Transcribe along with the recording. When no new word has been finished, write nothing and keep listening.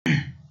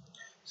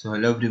So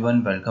hello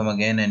everyone, welcome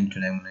again, and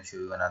today I'm going to show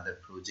you another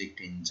project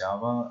in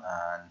Java,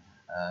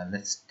 and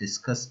let's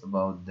discuss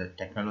about the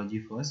technology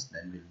first,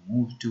 then we'll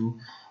move to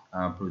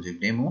project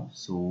demo.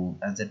 So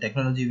as a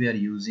technology we are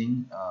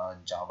using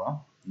Java,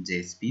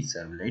 JSP,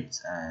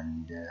 Servlets,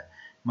 and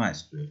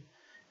MySQL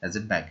as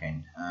a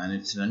backend, and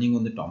it's running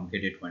on the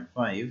Tomcat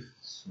 8.5.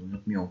 So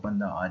let me open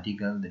the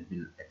article that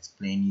will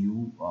explain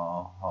you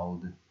how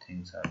the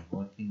things are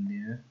working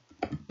there.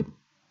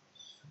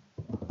 So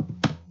I'm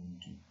going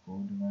to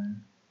code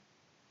one.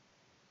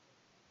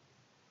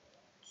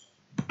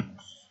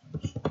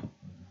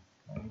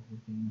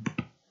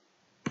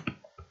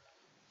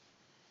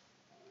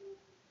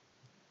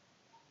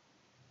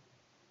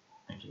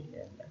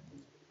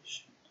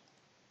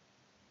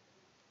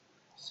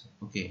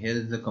 Okay, here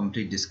is the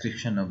complete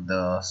description of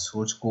the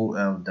source code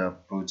of the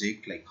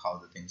project, like how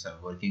the things are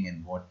working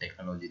and what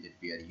technology that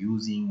we are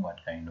using, what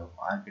kind of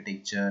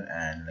architecture,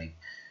 and like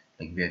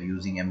we are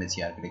using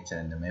MSC architecture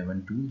and the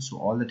Maven tool. So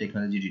all the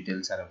technology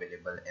details are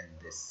available in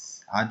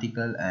this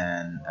article,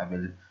 and I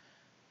will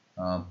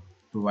uh,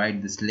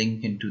 provide this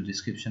link into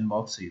description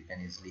box so you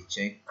can easily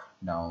check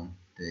down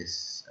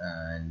this,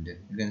 and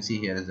you can see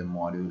here is the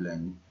module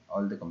and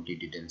all the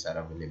complete details are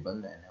available,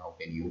 and how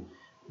can you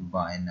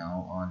buy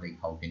now, or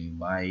like how can you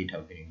buy it,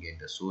 how can you get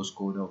the source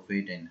code of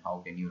it, and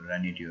how can you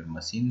run it your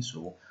machine.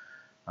 So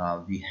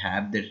we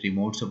have that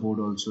remote support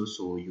also,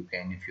 so you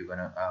can, if you're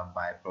gonna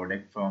buy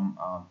product from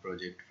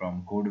project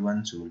from code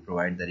one, so we'll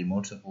provide the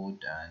remote support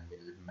and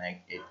we'll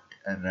make it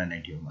run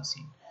at your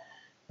machine.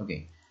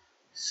 Okay,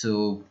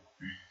 so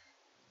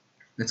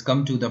let's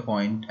come to the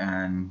point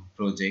and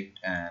project,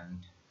 and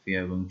we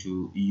are going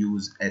to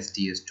use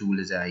STS tool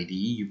as a IDE.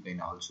 You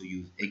can also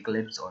use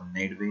Eclipse or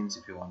NetBeans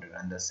if you want to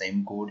run the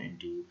same code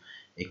into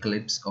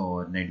Eclipse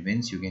or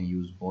NetBeans. You can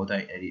use both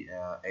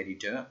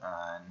editor,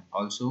 and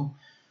also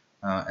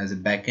as a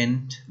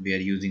backend we are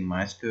using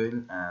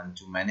MySQL, and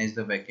to manage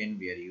the backend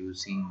we are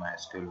using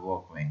MySQL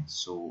Workbench.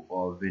 So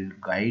we'll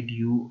guide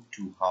you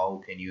to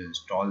how can you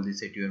install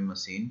this at your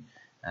machine,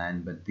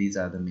 and but these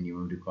are the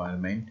minimum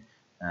requirement.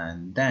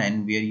 And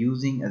then we are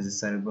using as a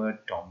server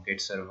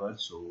Tomcat server,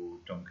 so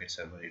Tomcat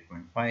server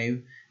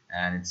 8.5,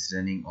 and it's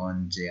running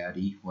on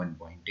JRE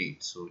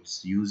 1.8, so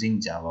it's using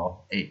Java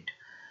 8,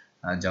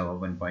 Java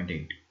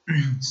 1.8.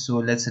 So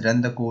let's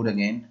run the code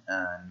again,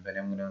 and when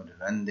I'm going to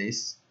run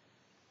this,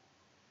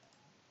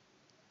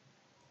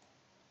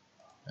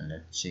 and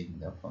let's check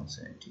the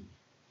functionality.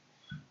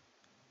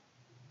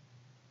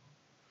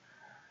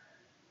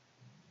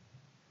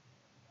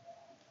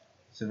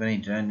 So when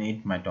I run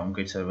it, my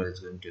Tomcat server is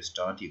going to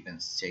start. You can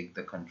check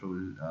the control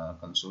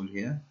console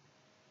here,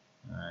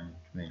 and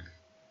it will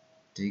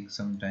take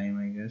some time,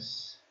 I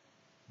guess.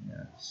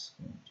 Yeah, it's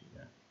going to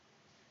run.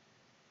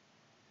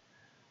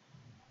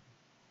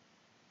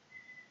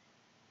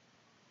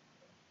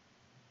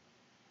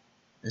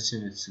 Let's say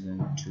it's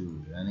going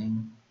to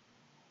running.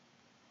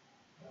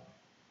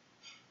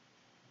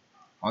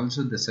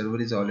 Also the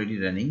server is already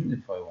running.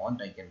 If I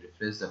want, I can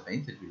refresh the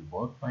page, it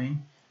will work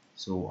fine.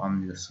 So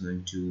I'm just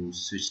going to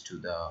switch to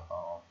the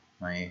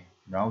my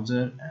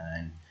browser,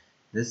 and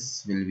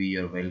this will be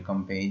your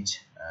welcome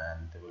page,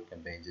 and the welcome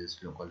page is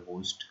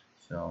localhost,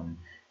 so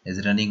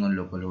is running on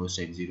localhost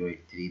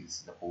 8083. This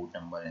is the port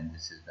number and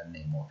this is the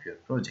name of your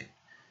project.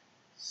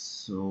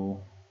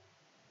 So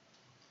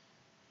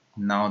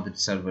now that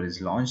server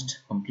is launched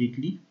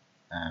completely,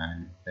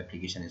 and the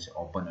application is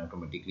open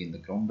automatically in the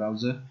Chrome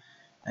browser.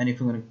 And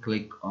if you're going to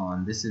click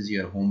on, this is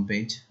your home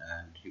page,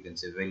 and you can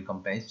say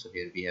welcome page. So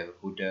here we have a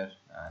footer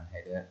and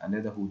header.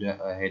 Under the footer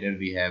header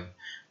we have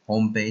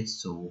home page,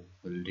 so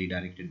we'll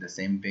redirect it the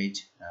same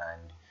page,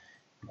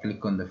 and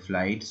click on the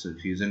flight. So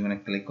if user going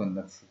to click on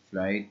the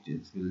flight,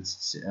 it will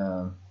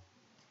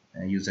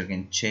user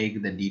can check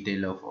the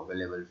detail of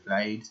available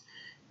flights,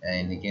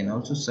 and they can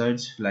also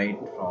search flight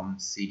from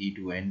city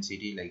to end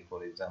city. Like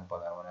for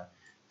example, I want to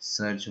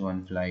search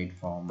one flight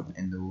from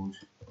Indore,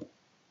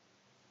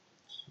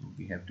 so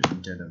we have to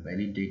enter the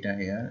valid data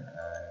here,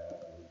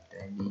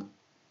 Delhi.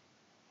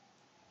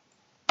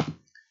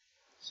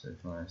 So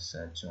if I want to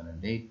search on a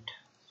date,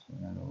 so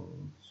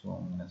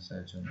I'm going to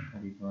search on the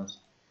 31st.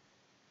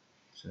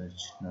 Search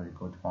no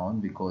record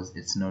found because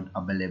it's not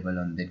available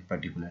on that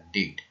particular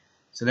date.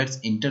 So let's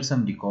enter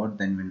some record,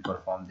 then we'll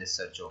perform this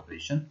search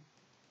operation.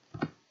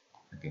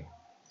 Okay,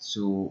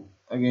 so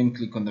again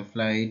click on the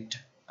flight,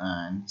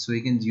 and so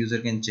user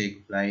can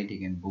check flight, he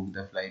can book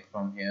the flight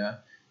from here,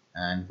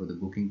 and for the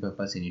booking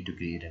purpose you need to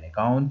create an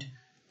account.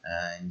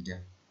 And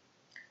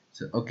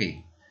so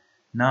okay,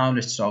 now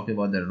let's talk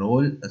about the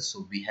role.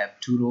 So we have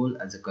two roles,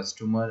 as a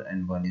customer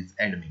and one is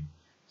admin.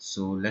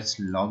 So let's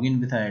log in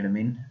with our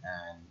admin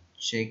and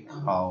check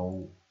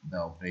how the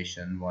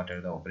operation, what are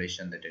the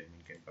operation that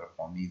admin can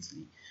perform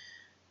easily.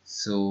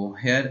 So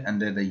here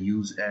under the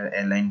user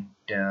airline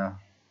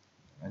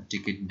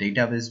ticket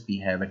database, we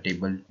have a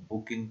table,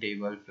 booking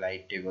table,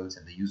 flight tables,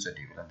 and the user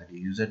table. Under the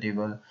user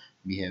table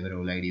we have a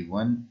role ID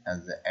 1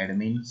 as the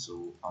admin,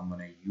 so I'm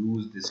gonna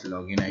use this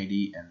login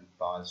ID and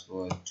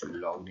password to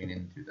log in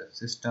into the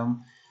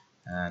system.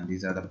 and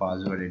these are the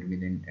password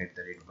admin at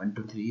the rate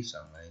 123. So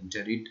I'm going to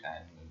enter it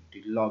and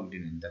get logged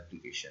in the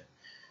application.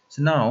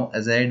 So now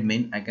as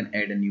admin I can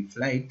add a new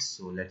flight.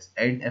 So let's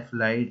add a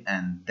flight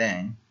and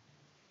then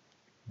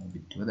a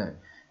bit to that.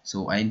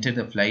 So I enter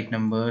the flight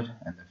number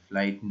and the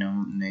flight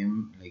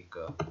name, like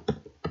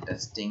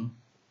testing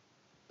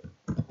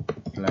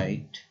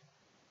flight.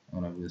 I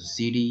want to go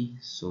city.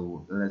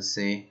 So let's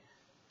say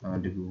I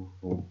want to go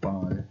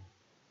Bhopal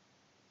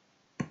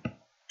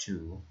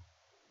to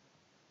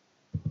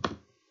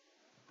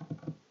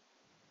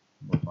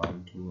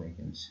I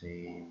can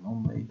say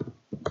Mumbai,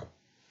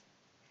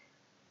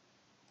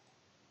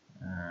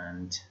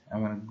 and I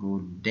want to go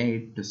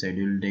date. To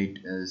schedule date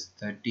is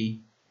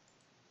 30,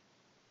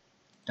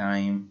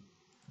 time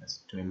is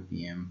 12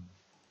 p.m.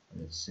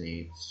 Let's say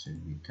it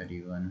should be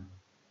 31,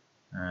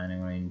 and I'm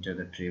going to enter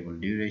the travel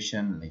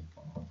duration like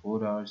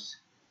 4 hours.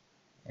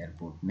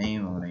 Airport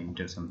name, I'm going to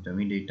enter some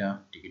dummy data.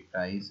 Ticket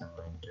price, I'm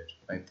going to enter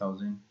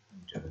 5,000.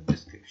 Enter the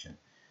description.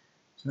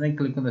 So when I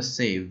click on the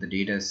save, the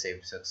data is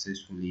saved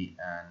successfully,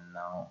 and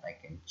now I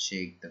can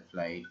check the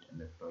flight and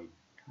the flight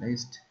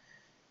list.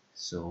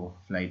 So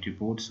flight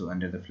report, so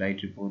under the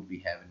flight report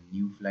we have a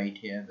new flight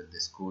here with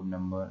this code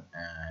number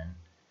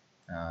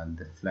and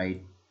the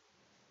flight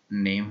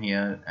name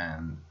here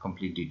and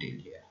complete detail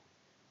here.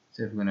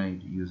 So if you're gonna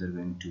user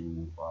going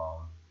to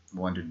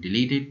want to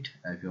delete it,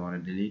 if you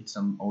want to delete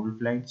some old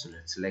flight, so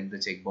let's select the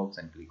checkbox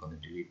and click on the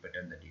delete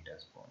button. The data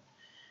is gone.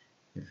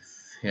 If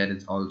here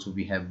is also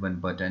we have one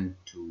button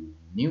to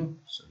new,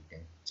 so you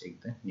can check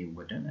the new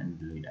button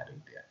and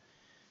redirect there.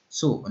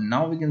 So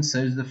now we can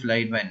search the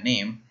flight by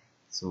name.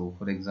 So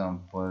for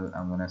example,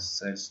 I'm gonna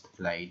search the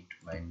flight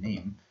by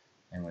name.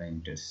 I'm gonna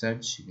enter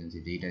search. You can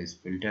see data is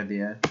filtered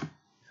there.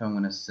 If I'm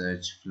gonna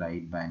search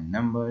flight by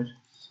number,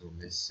 so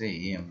let's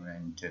say I'm gonna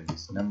enter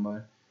this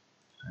number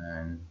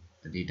and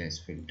the data is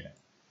filtered.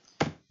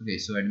 Okay,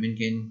 so admin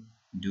can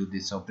do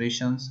these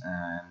operations,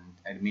 and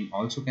admin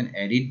also can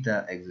edit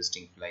the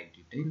existing flight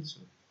details.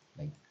 So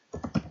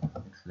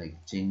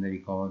like change the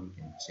record, you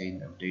can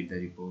change, update the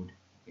report,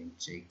 you can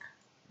check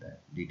the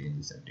detail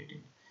is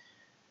updated.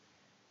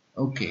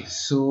 Okay,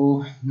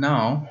 so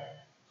now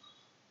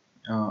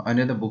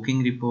under the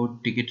booking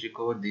report, ticket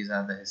record, these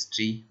are the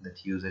history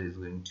that user is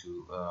going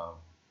to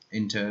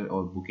enter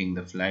or booking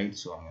the flight.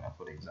 So I'm gonna,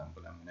 for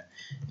example, I'm gonna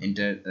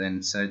enter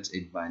and search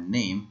it by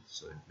name.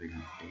 So it will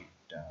take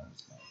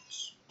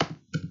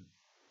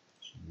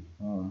should be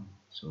home.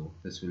 So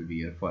this will be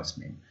your first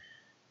name.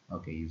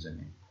 Okay,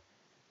 username.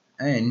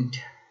 And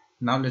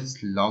now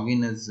let's log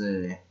in as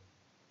a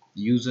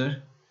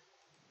user.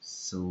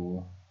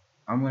 So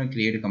I'm gonna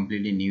create a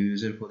completely new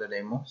user for the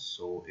demo.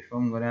 So if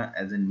I'm gonna,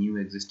 as a new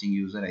existing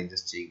user, I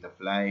just check the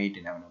flight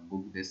and I'm gonna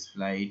book this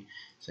flight.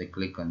 So I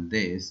click on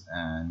this,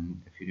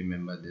 and if you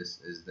remember, this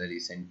is the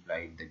recent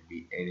flight that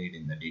we added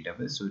in the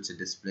database, so it's a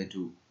display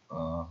to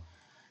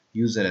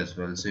user as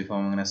well. So if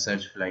I'm gonna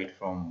search flight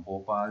from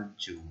Bhopal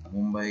to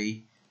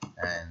Mumbai,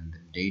 and the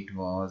date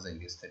was, I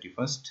guess,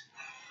 31st,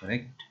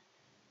 correct?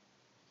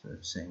 So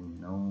it's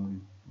saying no.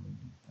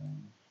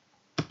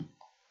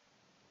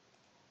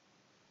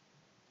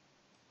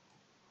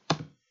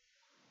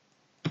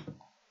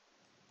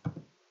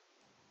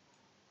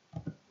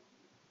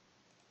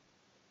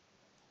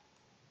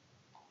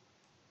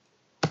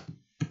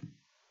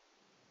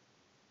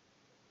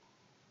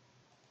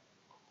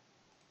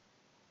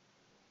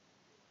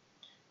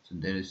 So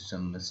there is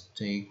some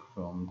mistake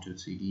from to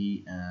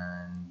CD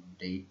and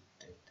date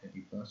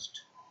 31st.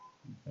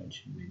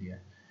 Mention media.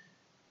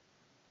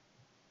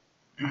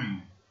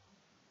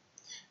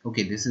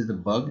 Okay, this is the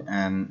bug,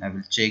 and I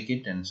will check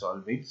it and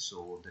solve it.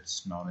 So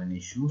that's not an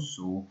issue.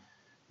 So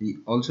the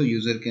also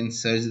user can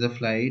search the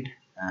flight,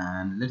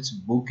 and let's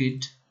book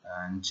it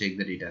and check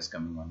the data is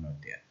coming or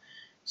not there.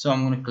 So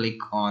I'm going to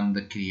click on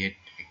the create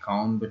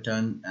account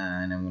button,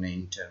 and I'm going to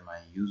enter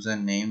my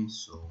username.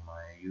 So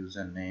my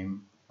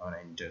username, I want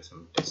to enter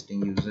some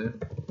testing user,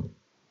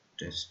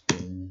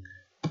 testing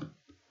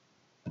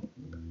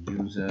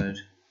user,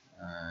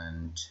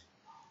 and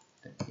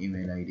the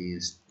email ID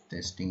is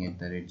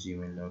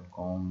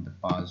testing@gmail.com. The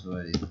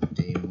password is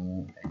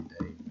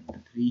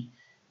demo@3,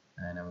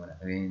 and I'm going to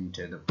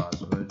enter the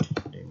password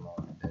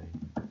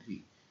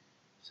demo@3.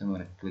 So I'm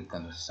going to click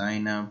on the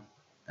sign up,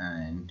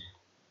 and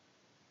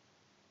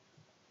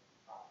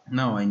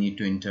now I need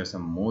to enter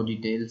some more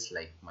details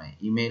like my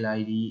email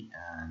ID.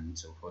 And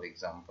so for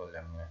example,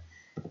 I'm going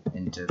to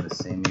enter the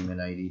same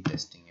email ID,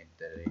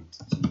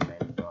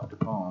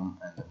 testing@gmail.com,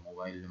 and the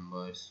mobile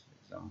numbers. For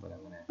example,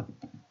 I'm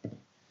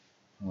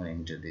going to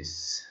enter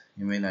this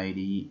email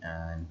ID,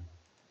 and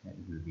it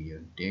will be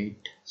your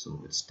date.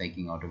 So it's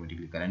taking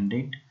automatically current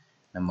date,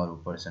 number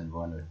of person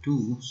 1 or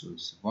 2, so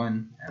it's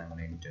 1, and I'm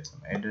going to enter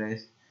some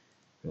address,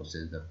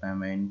 process the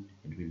payment.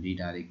 It will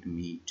redirect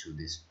me to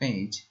this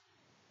page,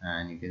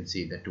 and you can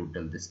see the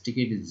total this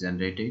ticket is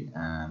generated,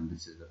 and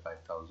this is the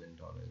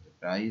 $5,000 the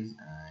price,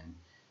 and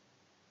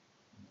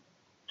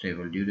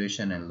travel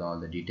duration and all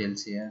the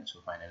details here.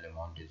 So final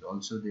amount is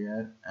also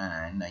there,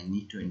 and I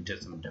need to enter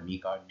some dummy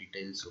card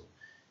details. So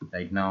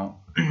Right now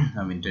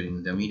I'm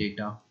entering the me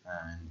data,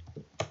 and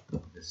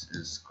this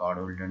is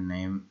cardholder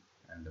name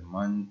and the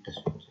month,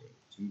 say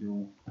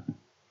 0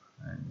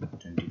 and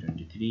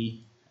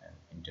 2023, and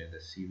enter the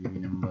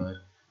CVV number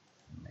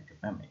and make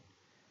a payment.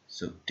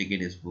 So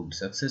ticket is booked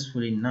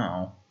successfully.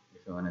 Now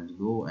if I want to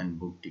go and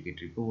book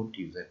ticket report,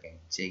 user can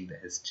check the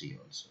history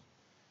also.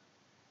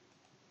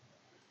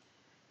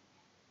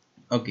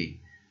 Okay,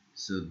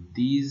 so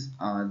these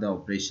are the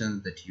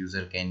operations that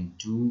user can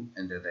do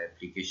under the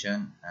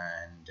application,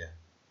 and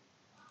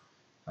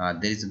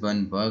there is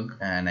one bug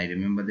and I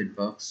remember that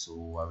bug,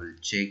 so I will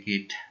check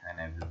it and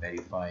I will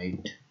verify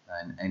it,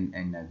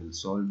 and I will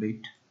solve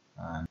it.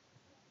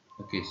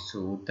 Okay,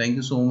 so thank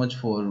you so much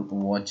for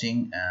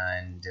watching,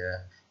 and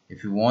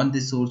if you want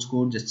this source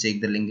code, just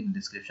check the link in the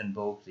description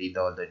box, read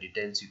all the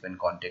details. You can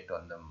contact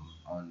on them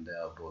on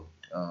the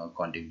both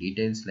contact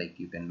details, like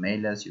you can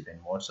mail us, you can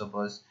WhatsApp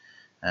us,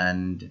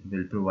 and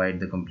we'll provide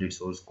the complete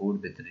source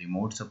code with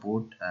remote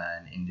support.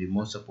 And in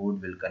remote support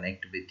we'll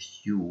connect with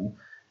you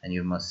and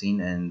your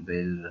machine, and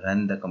we'll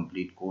run the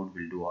complete code.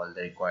 We'll do all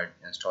the required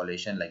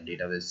installation like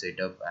database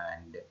setup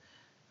and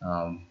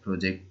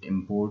project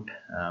import.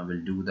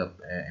 We'll do the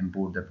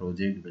import the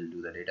project, we'll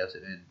do the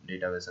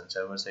database and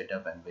server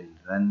setup, and we'll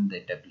run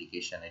that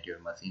application at your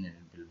machine, and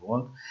it will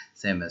work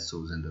same as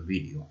shows in the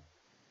video.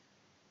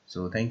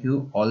 So thank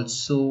you.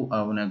 Also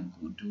I wanna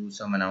do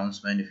some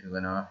announcement. If you're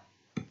gonna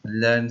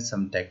learn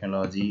some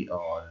technology,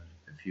 or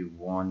if you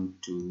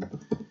want to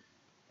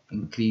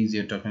increase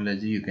your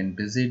technology, you can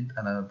visit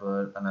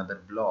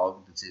another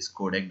blog, which is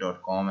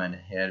codec.com, and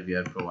here we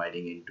are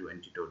providing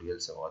end-to-end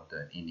tutorials about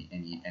the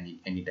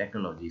any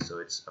technology. So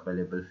it's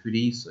available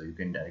free, so you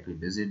can directly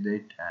visit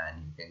it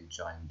and you can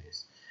join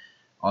this.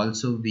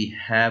 Also we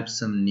have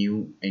some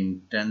new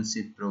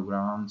internship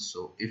programs,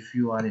 so if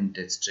you are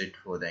interested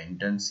for the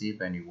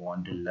internship and you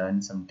want to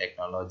learn some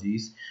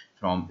technologies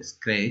from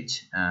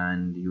scratch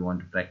and you want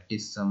to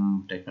practice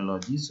some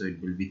technology, so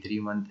it will be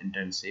 3-month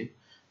internship,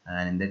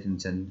 and in that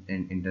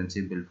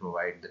internship will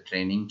provide the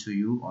training to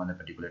you on a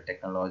particular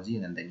technology,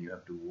 and then you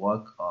have to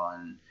work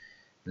on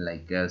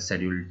like a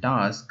scheduled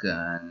task,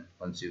 and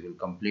once you will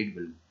complete,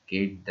 will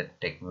get the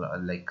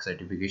like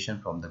certification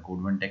from the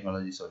Goodman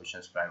Technology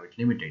Solutions Private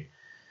Limited.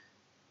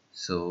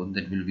 So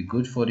that will be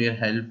good for your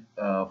help,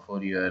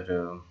 for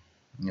your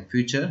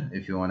future,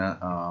 if you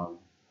wanna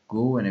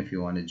go, and if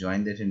you want to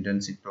join that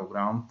internship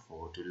program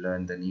for to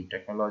learn the new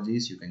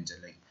technologies, you can just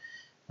like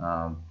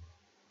um,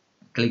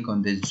 click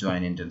on this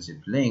join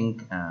internship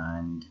link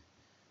and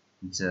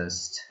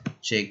just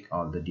check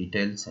all the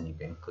details, and you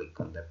can click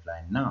on the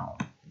apply now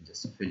and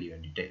just fill your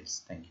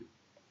details. Thank you.